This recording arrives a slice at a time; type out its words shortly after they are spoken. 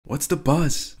What's the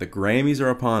buzz? The Grammys are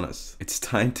upon us. It's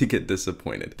time to get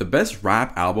disappointed. The best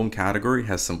rap album category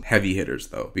has some heavy hitters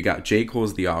though. We got J.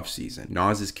 Cole's The Off Season,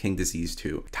 Nas's King Disease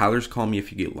 2, Tyler's Call Me If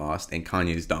You Get Lost, and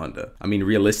Kanye's Donda. I mean,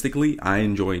 realistically, I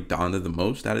enjoy Donda the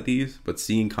most out of these, but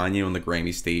seeing Kanye on the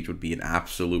Grammy stage would be an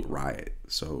absolute riot.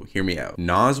 So hear me out.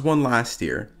 Nas won last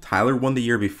year, Tyler won the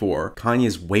year before, Kanye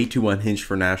is way too unhinged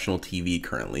for national TV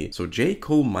currently, so J.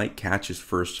 Cole might catch his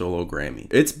first solo Grammy.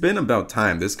 It's been about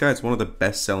time. This guy's one of the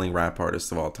best selling rap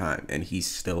artists of all time, and he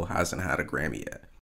still hasn't had a Grammy yet.